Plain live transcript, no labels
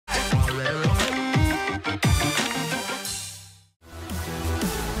Hi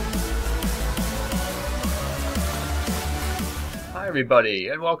everybody,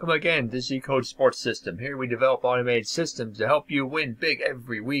 and welcome again to Zcode Sports System. Here we develop automated systems to help you win big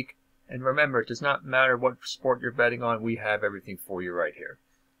every week. And remember, it does not matter what sport you're betting on, we have everything for you right here.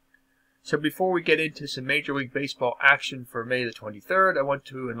 So before we get into some Major League Baseball action for May the 23rd, I want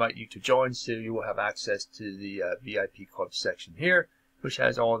to invite you to join so you will have access to the VIP Club section here, which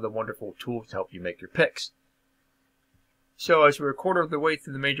has all of the wonderful tools to help you make your picks. So as we're a quarter of the way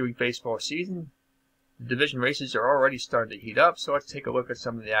through the Major League Baseball season, the division races are already starting to heat up, so let's take a look at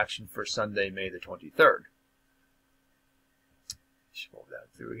some of the action for Sunday, May the 23rd. Scroll down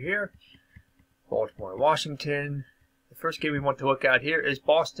through here. Baltimore, Washington. The first game we want to look at here is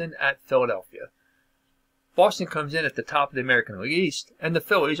Boston at Philadelphia. Boston comes in at the top of the American League East, and the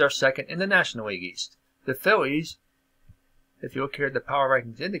Phillies are second in the National League East. The Phillies, if you look here at the Power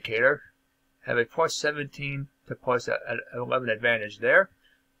Rankings indicator, have a plus 17 to plus 11 advantage there.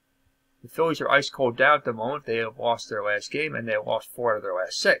 The Phillies are ice cold down at the moment. They have lost their last game, and they have lost 4 out of their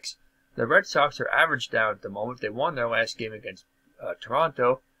last 6. The Red Sox are average down at the moment. They won their last game against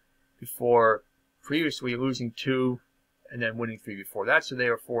Toronto before previously losing 2 and then winning 3 before that, so they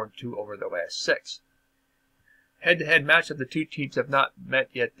are 4-2 over the last 6. Head-to-head matchup, the two teams have not met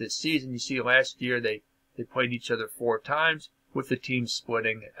yet this season. You see last year they played each other 4 times, with the teams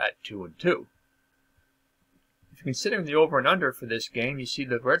splitting at 2-2. If you're considering the over and under for this game, you see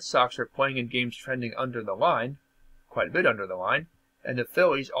the Red Sox are playing in games trending under the line, quite a bit under the line, and the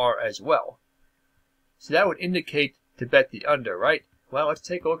Phillies are as well. So that would indicate to bet the under, right? Well, let's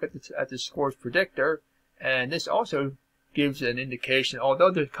take a look at the scores predictor, and this also gives an indication.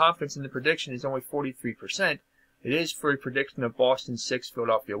 Although the confidence in the prediction is only 43%, it is for a prediction of Boston 6,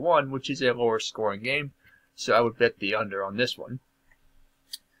 Philadelphia 1, which is a lower scoring game, so I would bet the under on this one.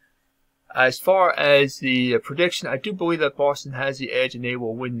 As far as the prediction, I do believe that Boston has the edge and they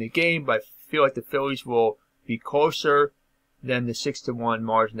will win the game, but I feel like the Phillies will be closer than the 6-1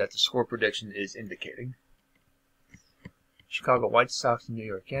 margin that the score prediction is indicating. Chicago White Sox and New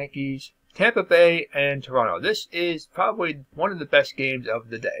York Yankees. Tampa Bay and Toronto. This is probably one of the best games of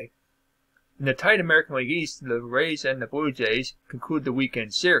the day. In the tight American League East, the Rays and the Blue Jays conclude the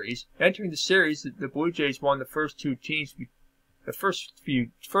weekend series. Entering the series, the Blue Jays won the first two games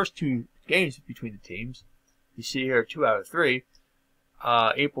between the teams. You see here 2 out of 3,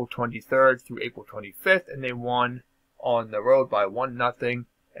 April 23rd through April 25th, and they won on the road by 1-0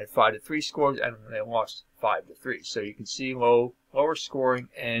 and 5-3 scores, and they lost 5-3. So you can see lower scoring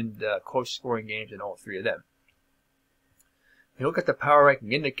and close scoring games in all 3 of them. If you look at the power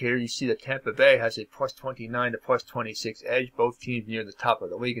ranking indicator, you see that Tampa Bay has a plus 29 to plus 26 edge. Both teams near the top of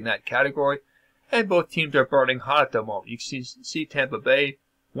the league in that category, and both teams are burning hot at the moment. You can see Tampa Bay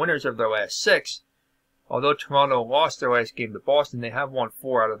winners of their last 6. Although Toronto lost their last game to Boston, they have won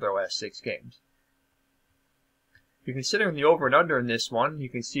 4 out of their last 6 games. If you're considering the over and under in this one, you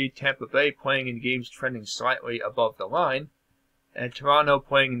can see Tampa Bay playing in games trending slightly above the line, and Toronto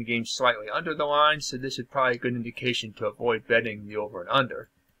playing in games slightly under the line, so this is probably a good indication to avoid betting the over and under.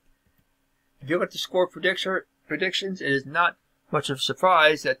 If you look at the score predictions, it is not much of a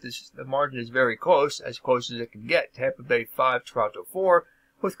surprise that the margin is very close as it can get. Tampa Bay 5, Toronto 4,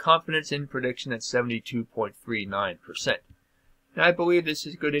 with confidence in prediction at 72.39%. And I believe this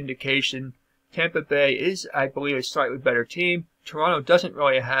is a good indication. Tampa Bay is, I believe, a slightly better team. Toronto doesn't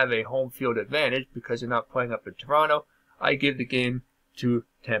really have a home field advantage because they're not playing up in Toronto. I give the game to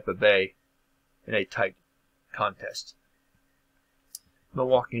Tampa Bay in a tight contest.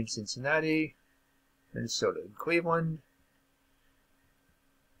 Milwaukee and Cincinnati, Minnesota and Cleveland.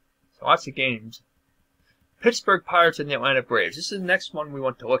 So lots of games. Pittsburgh Pirates and the Atlanta Braves. This is the next one we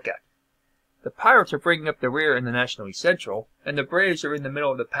want to look at. The Pirates are bringing up the rear in the National League Central, and the Braves are in the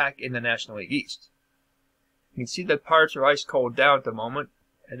middle of the pack in the National League East. You can see the Pirates are ice cold down at the moment,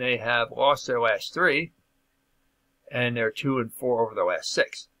 and they have lost their last 3, and they're 2-4 over their last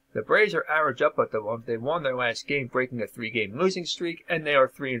 6. The Braves are average up at the moment. They won their last game, breaking a 3-game losing streak, and they are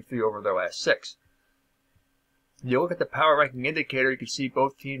 3-3 over their last 6. If you look at the power ranking indicator, you can see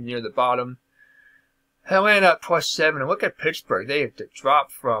both teams near the bottom. Atlanta at plus 7, and look at Pittsburgh. They have to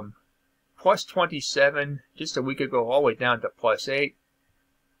drop from plus 27 just a week ago all the way down to plus 8.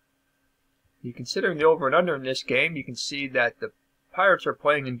 Considering the over and under in this game, you can see that the Pirates are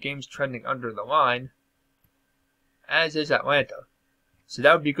playing in games trending under the line, as is Atlanta. So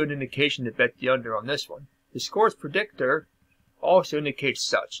that would be a good indication to bet the under on this one. The scores predictor also indicates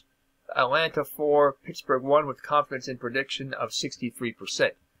such. Atlanta 4, Pittsburgh 1 with confidence in prediction of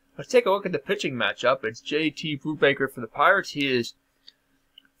 63%. Let's take a look at the pitching matchup. It's J.T. Brubaker for the Pirates. He is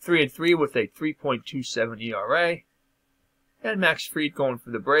 3-3 with a 3.27 ERA. And Max Fried going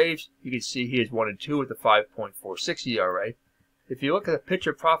for the Braves. You can see he is 1-2 with a 5.46 ERA. If you look at the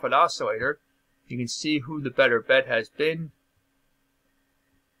pitcher profit oscillator, you can see who the better bet has been.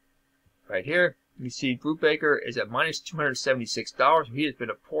 Right here, you can see Brubaker is at minus $276. He has been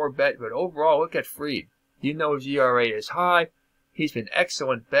a poor bet, but overall, look at Fried. Even though his ERA is high, he's been an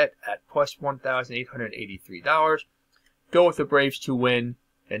excellent bet at plus $1,883. Go with the Braves to win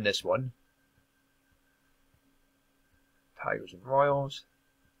in this one. Tigers and Royals.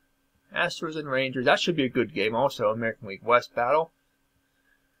 Astros and Rangers. That should be a good game also. American League West battle.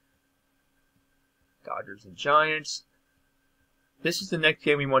 Dodgers and Giants. This is the next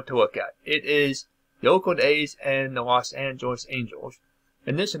game we want to look at. It is the Oakland A's and the Los Angeles Angels.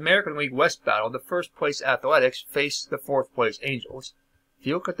 In this American League West battle, the first place Athletics face the fourth place Angels. If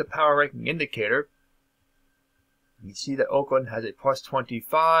you look at the power ranking indicator, you can see that Oakland has a plus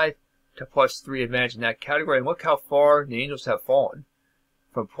 25 to plus 3 advantage in that category. And look how far the Angels have fallen.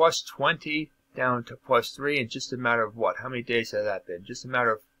 From plus 20 down to plus 3 in just a matter of what? How many days has that been? Just a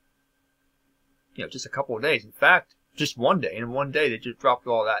matter of, just a couple of days. In fact, just one day. In one day, they just dropped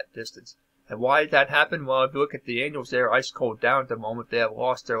all that distance. And why did that happen? Well, if you look at the Angels, they're ice cold down at the moment. They have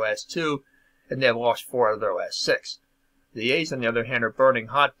lost their last 2, and they have lost 4 out of their last 6. The A's, on the other hand, are burning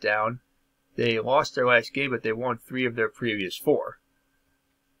hot down. They lost their last game, but they won 3 of their previous 4.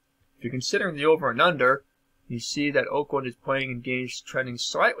 If you're considering the over and under, you see that Oakland is playing in games trending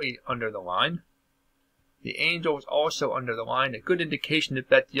slightly under the line. The Angels also under the line. A good indication to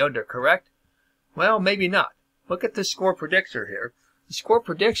bet the under, correct? Well, maybe not. Look at the score predictor here. The score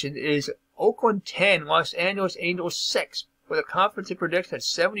prediction is Oakland 10, Los Angeles Angels 6, with a confidence it predicts at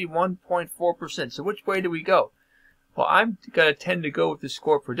 71.4%. So which way do we go? Well, I'm going to tend to go with the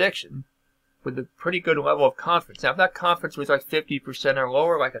score prediction with a pretty good level of confidence. Now, if that confidence was like 50% or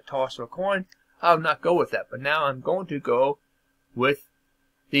lower, like a toss of a coin, I would not go with that. But now I'm going to go with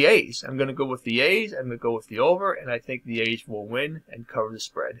the A's. I'm going to go with the A's. I'm going to go with the over, and I think the A's will win and cover the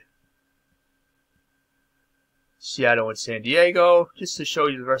spread. Seattle and San Diego, just to show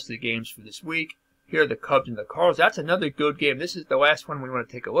you the rest of the games for this week. Here are the Cubs and the Cardinals. That's another good game. This is the last one we want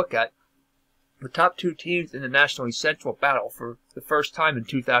to take a look at. The top 2 teams in the National League Central battle for the first time in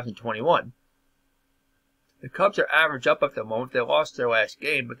 2021. The Cubs are average up at the moment. They lost their last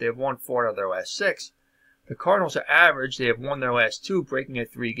game, but they have won 4 out of their last 6. The Cardinals are average. They have won their last 2, breaking a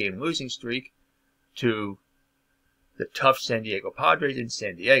 3-game losing streak to the tough San Diego Padres in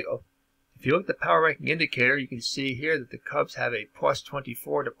San Diego. If you look at the power ranking indicator, you can see here that the Cubs have a plus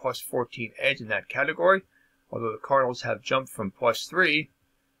 24 to plus 14 edge in that category, although the Cardinals have jumped from plus 3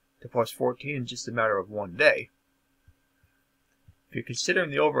 to plus 14 in just a matter of one day. If you're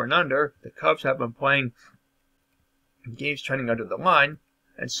considering the over and under, the Cubs have been playing games trending under the line,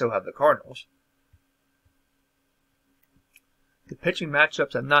 and so have the Cardinals. The pitching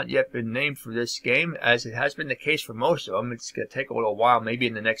matchups have not yet been named for this game, as it has been the case for most of them. It's going to take a little while. Maybe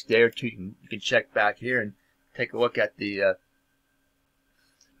in the next day or 2 you can check back here and take a look at the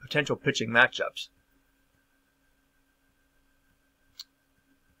potential pitching matchups.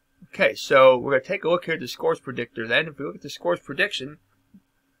 Okay, so we're going to take a look here at the scores predictor then. If we look at the scores prediction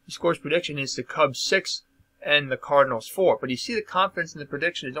is the Cubs 6 and the Cardinals 4. But you see the confidence in the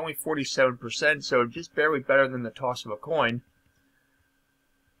prediction is only 47%, so just barely better than the toss of a coin.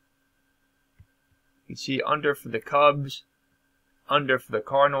 You can see under for the Cubs, under for the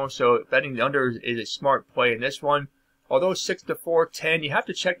Cardinals. So betting the under is a smart play in this one. Although 6 to 4, 10, you have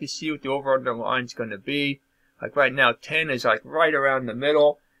to check to see what the over-under line is going to be. Like right now, 10 is like right around the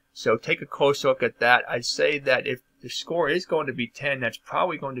middle. So take a close look at that. I'd say that if the score is going to be 10, that's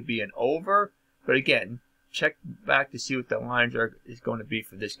probably going to be an over. But again, check back to see what the lines is going to be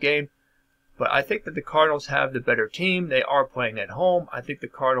for this game. But I think that the Cardinals have the better team. They are playing at home. I think the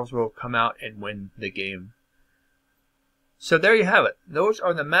Cardinals will come out and win the game. So there you have it. Those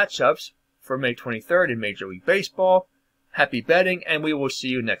are the matchups for May 23rd in Major League Baseball. Happy betting, and we will see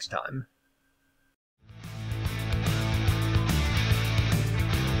you next time.